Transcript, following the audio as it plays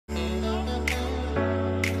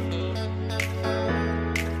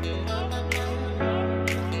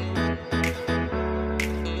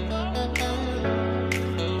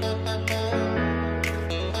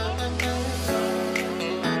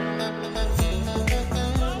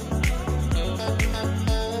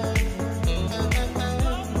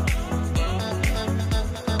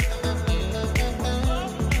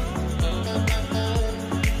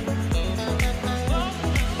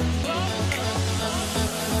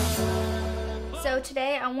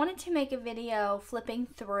today I wanted to make a video flipping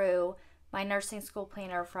through my nursing school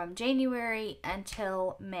planner from January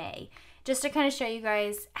until May, just to kind of show you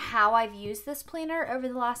guys how I've used this planner over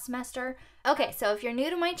the last semester. Okay, so if you're new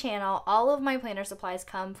to my channel, all of my planner supplies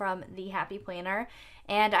come from the Happy Planner,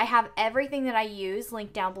 and I have everything that I use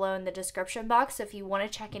linked down below in the description box, so if you want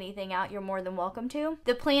to check anything out, you're more than welcome to.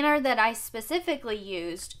 The planner that I specifically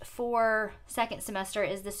used for second semester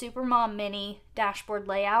is the Supermom Mini Dashboard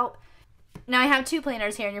Layout. Now I have two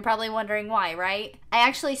planners here and you're probably wondering why, right? I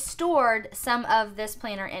actually stored some of this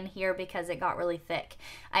planner in here because it got really thick.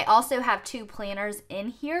 I also have two planners in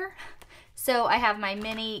here. So I have my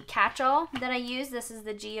mini catch-all that I use. This is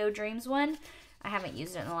the Geo Dreams one. I haven't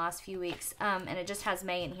used it in the last few weeks, and it just has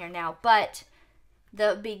May in here now. But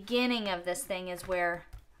the beginning of this thing is where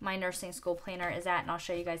my nursing school planner is at, and I'll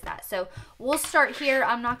show you guys that. So we'll start here.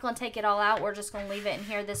 I'm not going to take it all out. We're just going to leave it in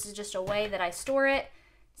here. This is just a way that I store it.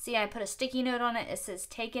 See, I put a sticky note on it. It says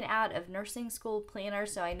taken out of nursing school planner,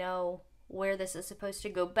 so I know where this is supposed to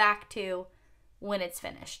go back to when it's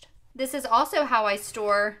finished. This is also how I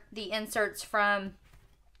store the inserts from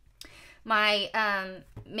my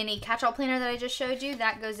mini catch-all planner that I just showed you.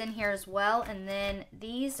 That goes in here as well. And then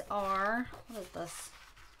these are, what is this?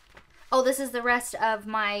 Oh, this is the rest of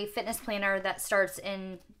my fitness planner that starts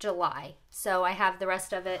in July. So I have the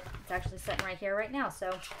rest of it. It's actually sitting right here right now.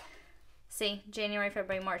 So see, January,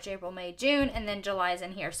 February, March, April, May, June, and then July is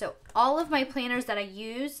in here. So all of my planners that I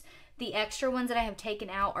use, the extra ones that I have taken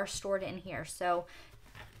out, are stored in here. So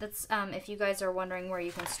that's, if you guys are wondering where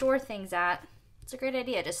you can store things at, it's a great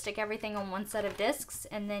idea. Just stick everything on one set of discs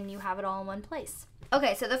and then you have it all in one place.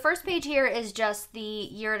 Okay, so the first page here is just the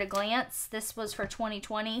year at a glance. This was for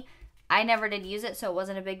 2020. I never did use it, so it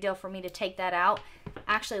wasn't a big deal for me to take that out.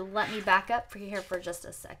 Actually, let me back up for here for just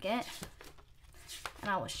a second. And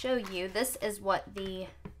I will show you. This is what the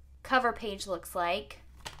cover page looks like.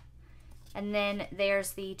 And then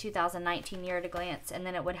there's the 2019 year at a glance. And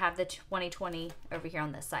then it would have the 2020 over here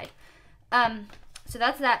on this side. So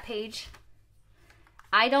that's that page.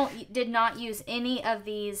 I did not use any of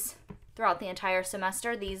these throughout the entire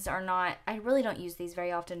semester. These are not, I really don't use these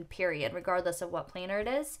very often, period, regardless of what planner it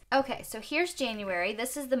is. Okay, so here's January.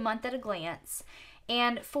 This is the month at a glance.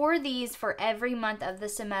 And for these, for every month of the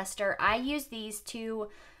semester, I use these to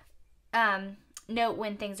note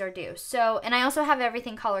when things are due. So, and I also have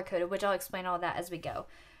everything color-coded, which I'll explain all that as we go.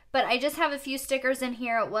 But I just have a few stickers in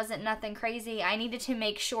here. It wasn't nothing crazy. I needed to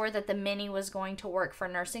make sure that the mini was going to work for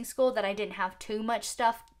nursing school, that I didn't have too much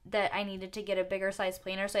stuff that I needed to get a bigger size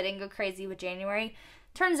planner, so I didn't go crazy with January.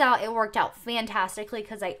 Turns out it worked out fantastically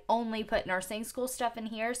because I only put nursing school stuff in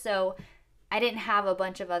here, so I didn't have a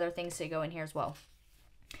bunch of other things to go in here as well.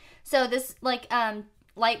 So this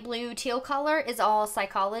light blue teal color is all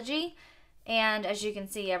psychology. And as you can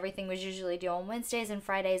see, everything was usually due on Wednesdays and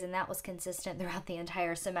Fridays, and that was consistent throughout the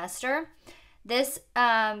entire semester. This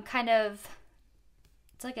kind of,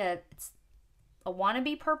 it's a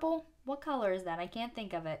wannabe purple. What color is that? I can't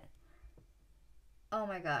think of it. Oh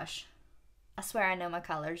my gosh. I swear I know my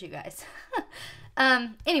colors, you guys.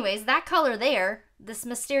 Anyways, that color there, this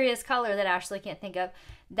mysterious color that Ashley can't think of,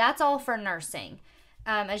 that's all for nursing.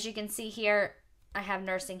 As you can see here, I have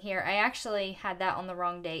nursing here. I actually had that on the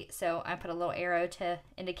wrong date, so I put a little arrow to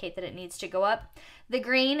indicate that it needs to go up. The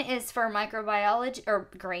green is for microbiology, or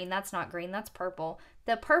green, that's not green, that's purple.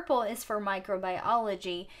 The purple is for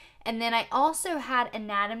microbiology. And then I also had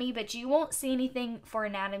anatomy, but you won't see anything for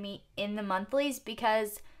anatomy in the monthlies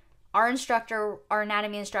because our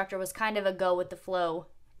anatomy instructor was kind of a go with the flow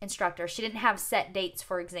instructor. She didn't have set dates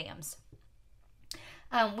for exams.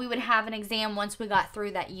 We would have an exam once we got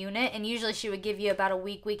through that unit, and usually she would give you about a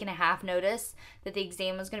week and a half notice that the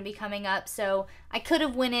exam was going to be coming up. So I could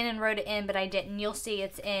have went in and wrote it in, but I didn't. You'll see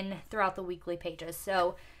it's in throughout the weekly pages.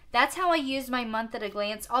 So that's how I used my month at a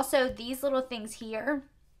glance. Also, these little things here,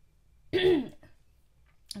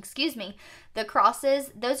 excuse me, the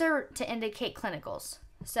crosses, those are to indicate clinicals.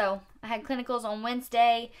 So I had clinicals on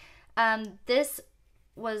Wednesday. This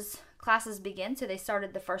was classes begin, so they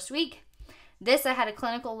started the first week. This, I had a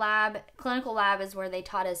clinical lab. Clinical lab is where they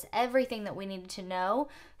taught us everything that we needed to know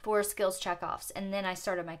for skills checkoffs. And then I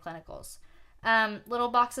started my clinicals. Little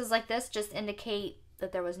boxes like this just indicate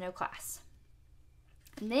that there was no class.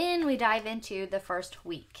 And then we dive into the first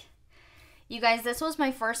week. You guys, this was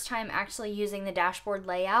my first time actually using the dashboard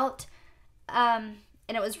layout. And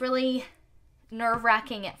it was really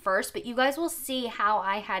nerve-wracking at first. But you guys will see how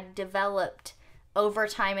I had developed over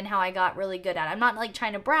time and how I got really good at it. I'm not like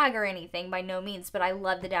trying to brag or anything by no means, but I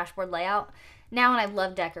love the dashboard layout now and I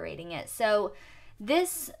love decorating it. So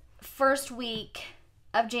this first week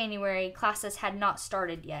of January, classes had not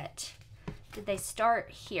started yet. did they start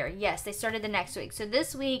here? Yes, they started the next week. So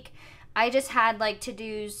this week, I just had like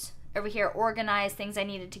to-dos over here, organized things I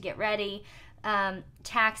needed to get ready,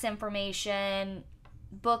 tax information,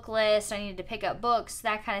 book list, I needed to pick up books,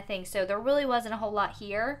 that kind of thing. So there really wasn't a whole lot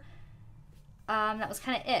here. That was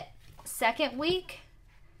kind of it. Second week,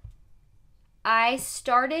 I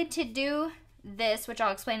started to do this, which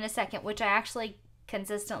I'll explain in a second, which I actually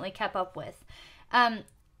consistently kept up with.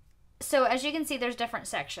 So as you can see, there's different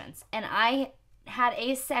sections, and I had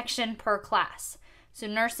a section per class. So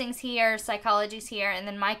nursing's here, psychology's here, and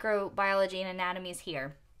then microbiology and anatomy's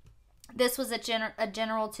here. This was a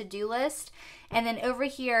general to-do list, and then over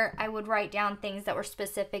here, I would write down things that were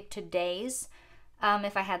specific to days.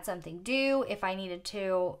 If I had something due, if I needed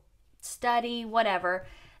to study, whatever.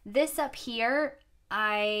 This up here,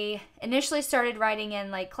 I initially started writing in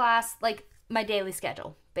like class, like my daily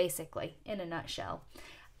schedule, basically, in a nutshell.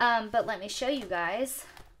 But let me show you guys.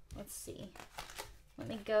 Let's see. Let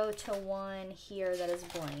me go to one here that is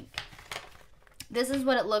blank. This is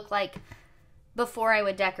what it looked like before I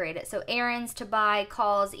would decorate it. So errands to buy,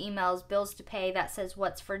 calls, emails, bills to pay. That says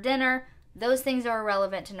what's for dinner. Those things are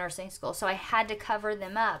relevant to nursing school. So I had to cover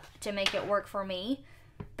them up to make it work for me.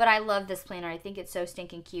 But I love this planner. I think it's so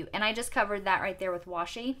stinking cute. And I just covered that right there with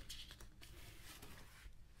washi.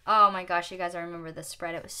 Oh my gosh, you guys, I remember this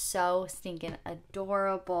spread. It was so stinking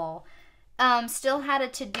adorable. Still had a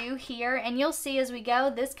to-do here, and you'll see as we go,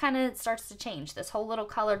 this kind of starts to change. This whole little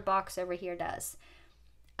colored box over here does.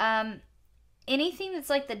 Anything that's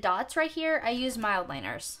like the dots right here, I use mild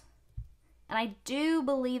liners. And I do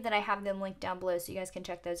believe that I have them linked down below, so you guys can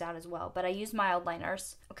check those out as well. But I use mild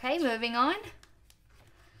liners. Okay, moving on.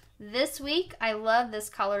 This week, I love this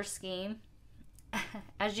color scheme.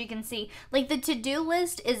 As you can see, like the to-do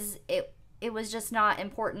list is, it was just not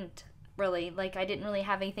important, really. Like I didn't really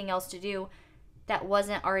have anything else to do that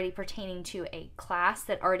wasn't already pertaining to a class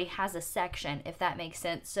that already has a section, if that makes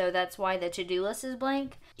sense. So that's why the to-do list is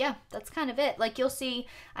blank. Yeah, that's kind of it. Like you'll see,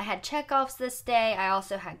 I had checkoffs this day. I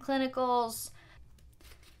also had clinicals.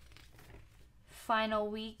 Final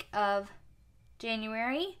week of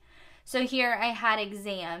January. So here I had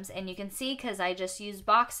exams, and you can see because I just used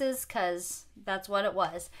boxes because that's what it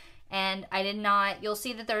was. And I did not, you'll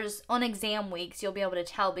see that there's, on exam weeks, you'll be able to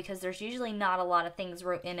tell because there's usually not a lot of things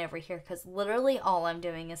wrote in over here because literally all I'm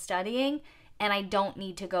doing is studying, and I don't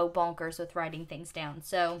need to go bonkers with writing things down.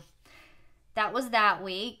 So that was that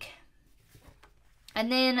week.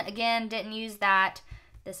 And then again, didn't use that.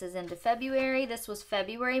 This is into February. This was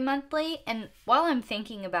February monthly. And while I'm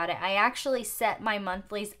thinking about it, I actually set my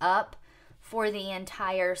monthlies up for the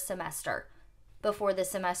entire semester before the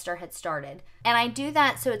semester had started. And I do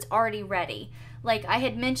that so it's already ready. Like I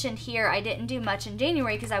had mentioned here, I didn't do much in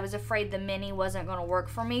January because I was afraid the mini wasn't going to work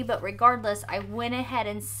for me. But regardless, I went ahead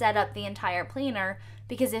and set up the entire planner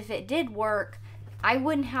because if it did work, I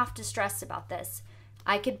wouldn't have to stress about this.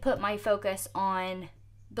 I could put my focus on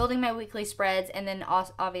building my weekly spreads and then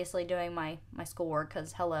obviously doing my schoolwork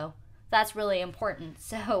because hello, that's really important.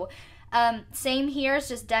 So same here, it's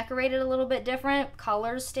just decorated a little bit different.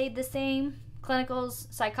 Colors stayed the same.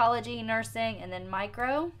 Clinicals, psychology, nursing, and then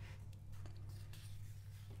micro.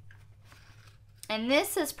 And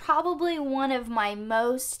this is probably one of my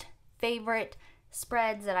most favorite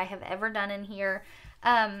spreads that I have ever done in here.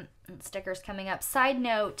 Stickers coming up. Side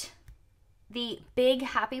note, the big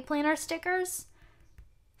Happy Planner stickers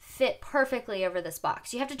fit perfectly over this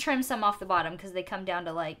box. You have to trim some off the bottom because they come down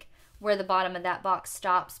to like where the bottom of that box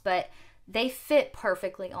stops, but they fit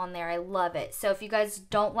perfectly on there. I love it. So if you guys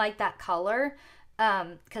don't like that color,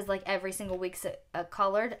 because like every single week's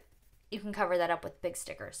colored, you can cover that up with big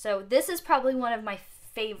stickers. So this is probably one of my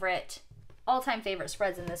favorite, all-time favorite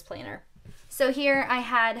spreads in this planner. So here I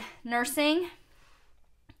had nursing,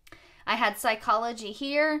 I had psychology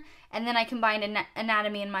here, and then I combined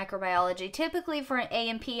anatomy and microbiology. Typically for an A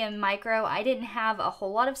and P and micro, I didn't have a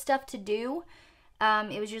whole lot of stuff to do.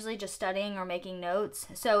 It was usually just studying or making notes.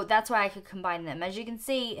 So that's why I could combine them. As you can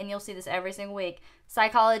see, and you'll see this every single week,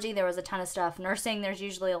 psychology, there was a ton of stuff. Nursing, there's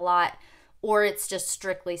usually a lot, or it's just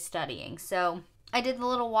strictly studying. So I did the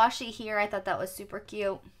little washi here. I thought that was super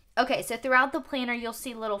cute. Okay, so throughout the planner, you'll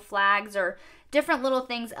see little flags or different little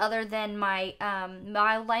things other than my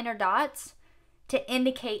mild liner dots to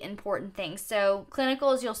indicate important things. So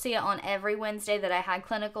clinicals, you'll see it on every Wednesday that I had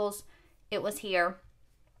clinicals. It was here.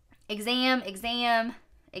 Exam, exam,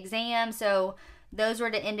 exam. So those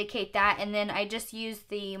were to indicate that. And then I just used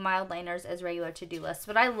the mild liners as regular to-do lists.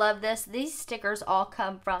 But I love this. These stickers all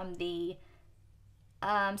come from the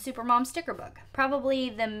Supermom sticker book. Probably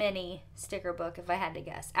the mini sticker book if I had to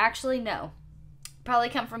guess. Actually, no. Probably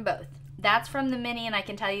come from both. That's from the mini, and I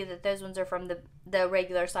can tell you that those ones are from the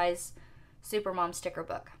regular size Supermom sticker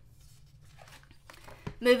book.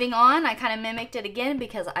 Moving on, I kind of mimicked it again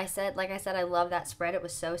because like I said, I love that spread. It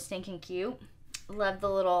was so stinking cute. Love the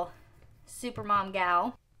little Supermom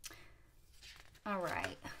gal. All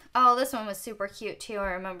right. Oh, this one was super cute too.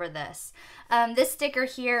 I remember this. This sticker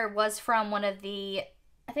here was from one of the,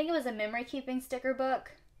 I think it was a memory keeping sticker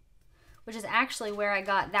book, which is actually where I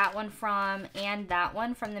got that one from and that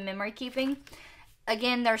one from the memory keeping.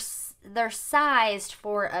 Again, they're sized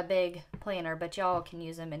for a big planner, but y'all can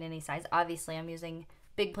use them in any size. Obviously, I'm using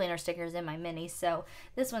big planner stickers in my mini, so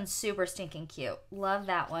this one's super stinking cute. Love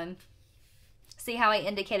that one. See how I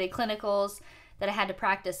indicated clinicals, that I had to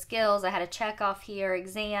practice skills. I had a check off here,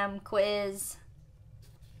 exam, quiz.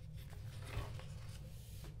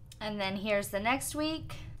 And then here's the next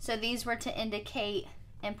week. So these were to indicate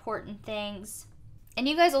important things. And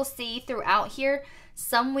you guys will see throughout here,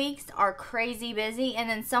 some weeks are crazy busy, and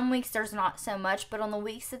then some weeks there's not so much. But on the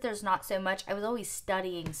weeks that there's not so much, I was always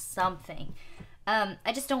studying something.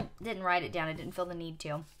 I just didn't write it down. I didn't feel the need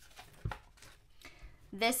to.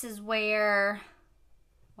 This is where,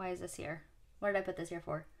 why is this here? What did I put this here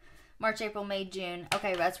for? March, April, May, June.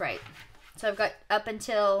 Okay, that's right. So I've got up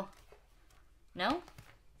until, no?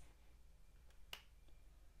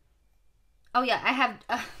 Oh yeah, I have,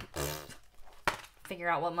 figure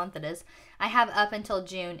out what month it is. I have up until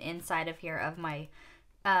June inside of here of my,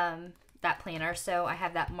 that planner. So I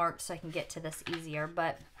have that marked so I can get to this easier.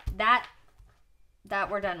 But that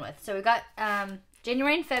we're done with. So we got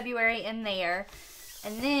January and February in there.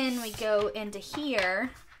 And then we go into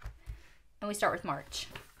here and we start with March.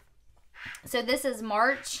 So this is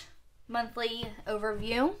March monthly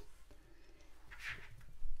overview.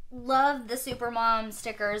 Love the Supermom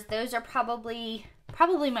stickers. Those are probably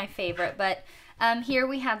my favorite. But here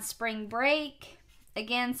we had spring break.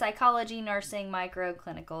 Again, psychology, nursing, micro,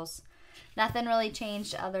 clinicals. Nothing really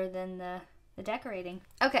changed other than the decorating.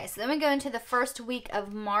 Okay, so then we go into the first week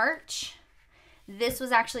of March. This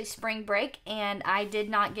was actually spring break, and I did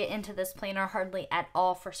not get into this planner hardly at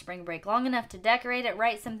all for spring break. Long enough to decorate it,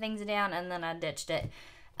 write some things down, and then I ditched it.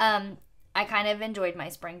 I kind of enjoyed my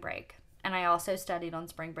spring break, and I also studied on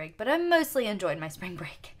spring break, but I mostly enjoyed my spring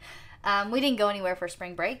break. We didn't go anywhere for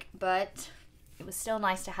spring break, but it was still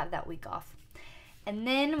nice to have that week off. And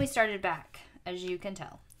then we started back, as you can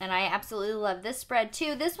tell. And I absolutely love this spread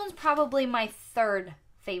too. This one's probably my third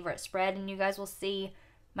favorite spread, and you guys will see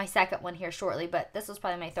my second one here shortly, but this was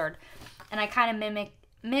probably my third. And I kind of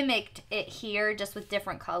mimicked it here just with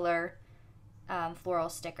different color floral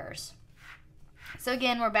stickers. So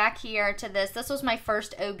again, we're back here to this. This was my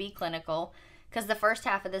first OB clinical because the first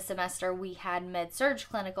half of the semester we had med-surg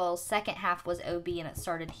clinicals. Second half was OB, and it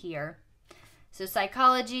started here. So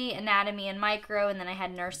psychology, anatomy, and micro, and then I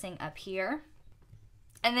had nursing up here.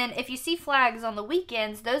 And then if you see flags on the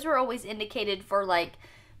weekends, those were always indicated for like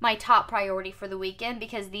my top priority for the weekend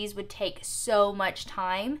because these would take so much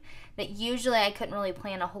time that usually I couldn't really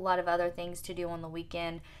plan a whole lot of other things to do on the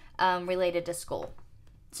weekend related to school.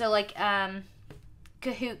 So like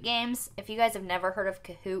Kahoot games, if you guys have never heard of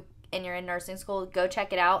Kahoot and you're in nursing school, go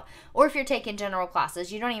check it out. Or if you're taking general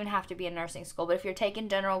classes, you don't even have to be in nursing school, but if you're taking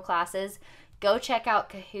general classes, go check out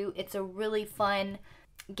Kahoot. It's a really fun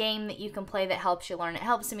game that you can play that helps you learn. It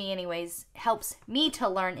helps me anyways, helps me to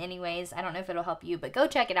learn anyways. I don't know if it'll help you, but go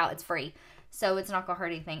check it out. It's free, so it's not gonna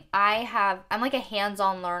hurt anything. I'm like a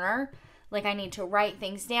hands-on learner. Like I need to write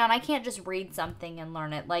things down. I can't just read something and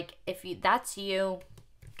learn it. Like if that's you,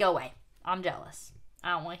 go away. I'm jealous.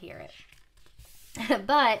 I don't want to hear it.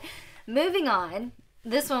 But moving on,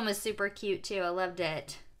 this one was super cute too. I loved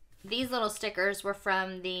it. These little stickers were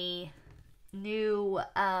from the newer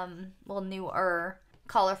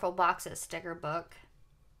Colorful Boxes sticker book.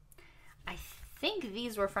 I think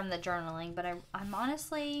these were from the journaling, but I'm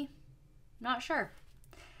honestly not sure.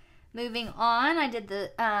 Moving on, I did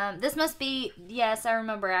the, this must be, yes, I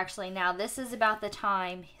remember actually now. This is about the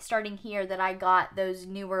time, starting here, that I got those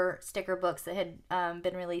newer sticker books that had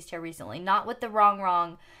been released here recently. Not with the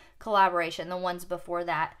Wrong collaboration, the ones before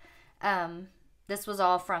that. This was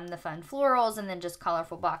all from the Fun Florals and then just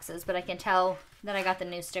Colorful Boxes. But I can tell that I got the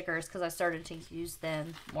new stickers because I started to use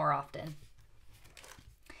them more often.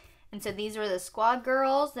 And so these were the Squad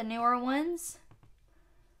Girls, the newer ones.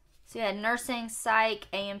 So you had nursing, psych,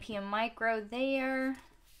 A&P, and micro there.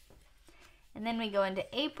 And then we go into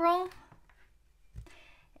April.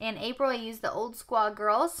 In April, I used the old Squad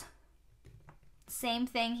Girls. Same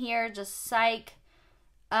thing here, just psych,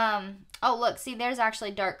 Oh, look, see, there's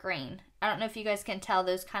actually dark green. I don't know if you guys can tell.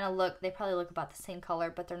 Those kind of look, they probably look about the same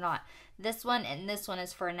color, but they're not. This one and this one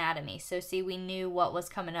is for anatomy. So see, we knew what was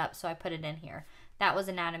coming up, so I put it in here. That was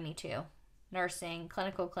anatomy too. Nursing,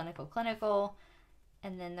 clinical, clinical, clinical.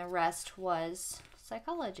 And then the rest was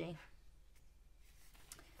psychology.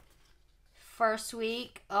 First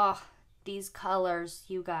week, oh, these colors,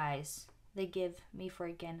 you guys, they give me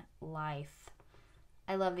freaking life.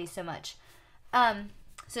 I love these so much.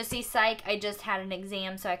 So see, psych, I just had an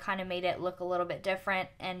exam, so I kind of made it look a little bit different,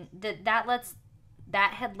 and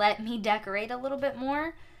that had let me decorate a little bit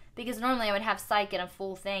more, because normally I would have psych in a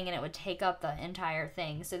full thing and it would take up the entire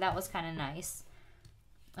thing, so that was kind of nice.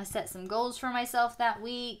 I set some goals for myself that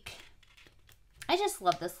week. I just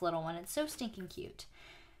love this little one. It's so stinking cute.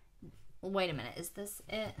 Wait a minute, is this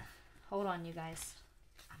it? Hold on, you guys.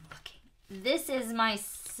 I'm looking. This is my,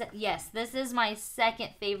 yes, this is my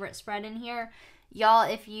second favorite spread in here. Y'all,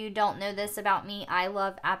 if you don't know this about me, I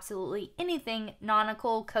love absolutely anything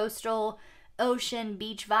nautical, coastal, ocean,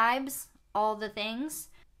 beach vibes, all the things.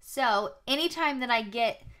 So anytime that I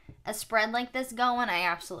get a spread like this going, I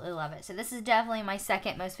absolutely love it. So this is definitely my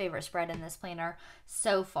second most favorite spread in this planner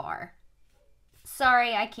so far.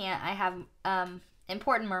 Sorry, I can't. I have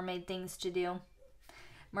important mermaid things to do.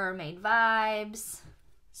 Mermaid vibes.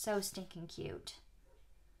 So stinking cute.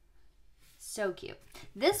 So cute.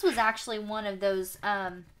 This was actually one of those,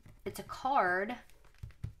 it's a card.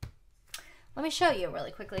 Let me show you really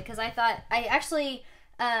quickly, because I thought, I actually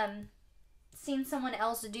seen someone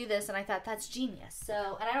else do this, and I thought, that's genius.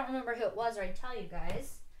 So, and I don't remember who it was, or I'd tell you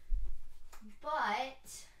guys.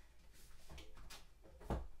 But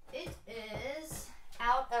it is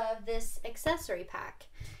out of this accessory pack.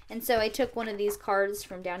 And so I took one of these cards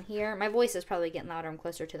from down here. My voice is probably getting louder. I'm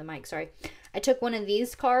closer to the mic. Sorry. I took one of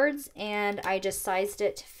these cards and I just sized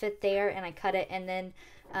it to fit there, and I cut it and then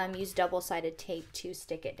used double-sided tape to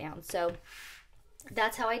stick it down. So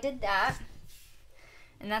that's how I did that.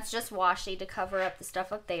 And that's just washi to cover up the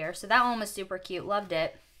stuff up there. So that one was super cute. Loved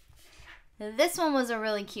it. This one was a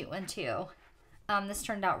really cute one too. This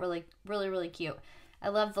turned out really, really, really cute. I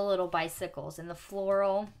love the little bicycles and the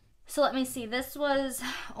floral. So let me see. This was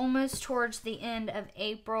almost towards the end of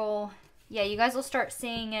April. Yeah, you guys will start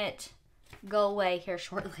seeing it go away here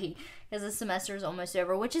shortly, because the semester is almost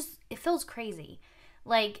over, which is, it feels crazy.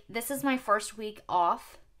 Like, this is my first week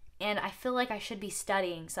off, and I feel like I should be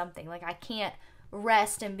studying something. Like, I can't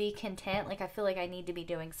rest and be content. Like, I feel like I need to be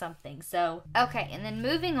doing something. So, okay, and then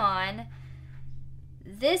moving on.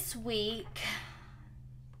 This week,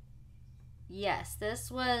 yes, this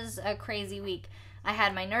was a crazy week. I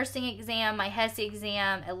had my nursing exam, my HESI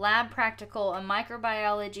exam, a lab practical, a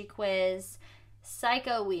microbiology quiz,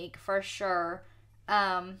 psycho week for sure.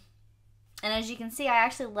 And as you can see, I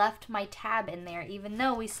actually left my tab in there, even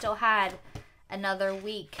though we still had another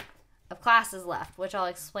week of classes left, which I'll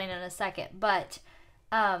explain in a second. But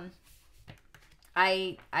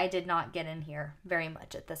I did not get in here very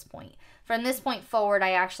much at this point. From this point forward,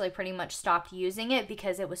 I actually pretty much stopped using it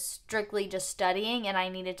because it was strictly just studying, and I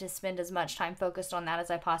needed to spend as much time focused on that as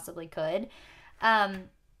I possibly could.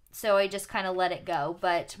 So I just kind of let it go.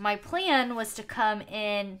 But my plan was to come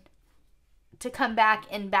back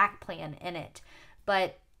and back plan in it.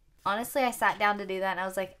 But honestly, I sat down to do that, and I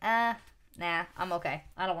was like, nah, I'm okay.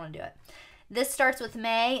 I don't want to do it. This starts with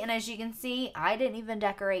May, and as you can see, I didn't even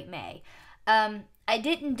decorate May. I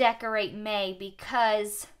didn't decorate May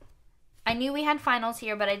because I knew we had finals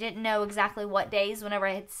here, but I didn't know exactly what days whenever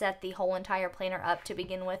I had set the whole entire planner up to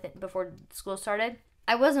begin with before school started.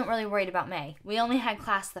 I wasn't really worried about May. We only had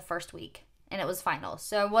class the first week, and it was finals.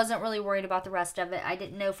 So I wasn't really worried about the rest of it. I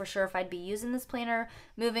didn't know for sure if I'd be using this planner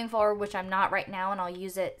moving forward, which I'm not right now, and I'll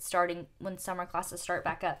use it starting when summer classes start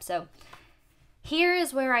back up. So here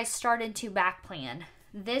is where I started to back plan.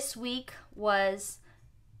 This week was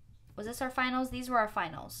this our finals? These were our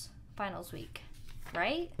finals week,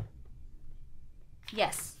 right?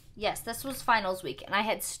 Yes, this was finals week, and I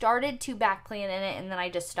had started to back plan in it, and then I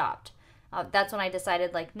just stopped. That's when I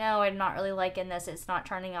decided, like, no, I'm not really liking this. It's not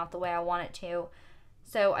turning out the way I want it to.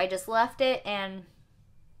 So I just left it, and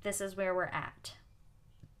this is where we're at.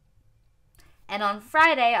 And on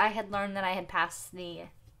Friday, I had learned that I had passed the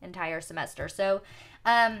entire semester. So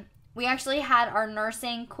we actually had our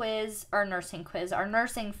nursing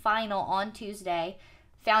final on Tuesday.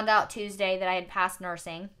 Found out Tuesday that I had passed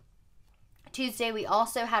nursing. Tuesday, we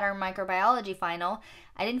also had our microbiology final.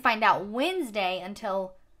 I didn't find out Wednesday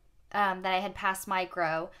until that I had passed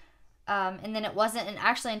micro. And then it wasn't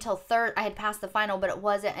until I had passed the final, but it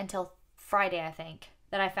wasn't until Friday, I think,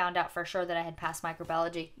 that I found out for sure that I had passed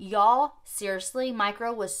microbiology. Y'all, seriously,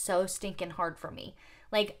 micro was so stinking hard for me.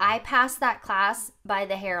 Like, I passed that class by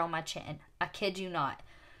the hair on my chin. I kid you not.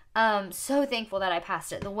 So thankful that I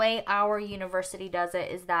passed it. The way our university does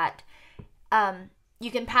it is that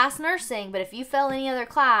you can pass nursing, but if you fail any other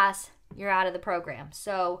class, you're out of the program.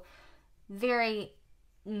 So very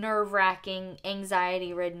nerve-wracking,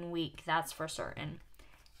 anxiety-ridden week, that's for certain.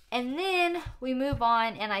 And then we move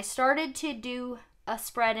on, and I started to do a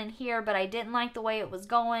spread in here, but I didn't like the way it was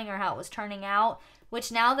going or how it was turning out,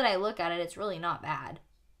 which now that I look at it, it's really not bad.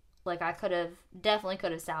 Like, I definitely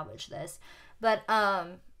could have salvaged this. But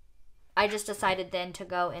I just decided then to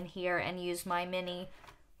go in here and use my mini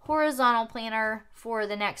horizontal planner for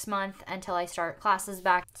the next month until I start classes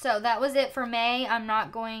back. So that was it for May. I'm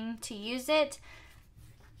not going to use it.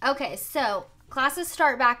 Okay, so classes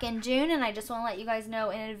start back in June, and I just want to let you guys know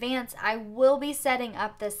in advance, I will be setting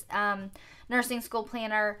up this nursing school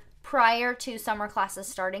planner prior to summer classes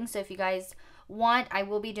starting. So if you guys want, I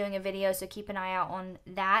will be doing a video, so keep an eye out on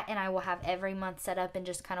that, and I will have every month set up and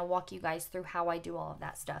just kind of walk you guys through how I do all of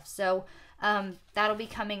that stuff. So that'll be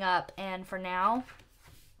coming up, and for now,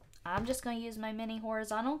 I'm just going to use my mini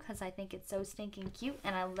horizontal because I think it's so stinking cute,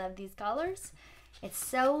 and I love these colors. It's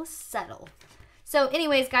so subtle. So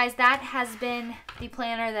anyways, guys, that has been the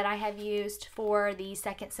planner that I have used for the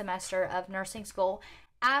second semester of nursing school.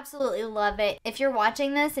 Absolutely love it. If you're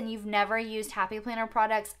watching this and you've never used Happy Planner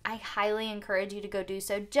products, I highly encourage you to go do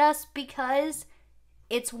so, just because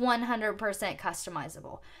it's 100%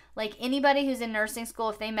 customizable. Like, anybody who's in nursing school,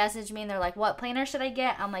 if they message me and they're like, what planner should I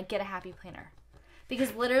get? I'm like, get a Happy Planner.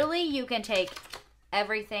 Because literally you can take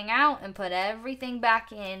everything out and put everything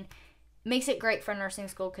back in. Makes it great for nursing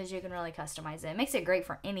school because you can really customize it. It makes it great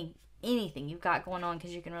for anything you've got going on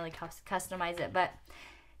because you can really customize it. But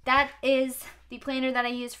that is the planner that I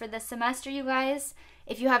use for this semester, you guys.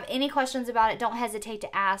 If you have any questions about it, don't hesitate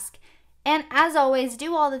to ask. And as always,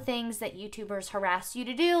 do all the things that YouTubers harass you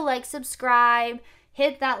to do, like subscribe,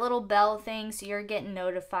 hit that little bell thing so you're getting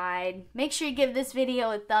notified. Make sure you give this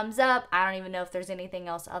video a thumbs up. I don't even know if there's anything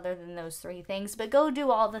else other than those 3 things, but go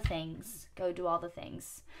do all the things. Go do all the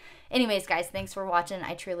things. Anyways, guys, thanks for watching.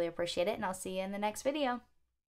 I truly appreciate it, and I'll see you in the next video.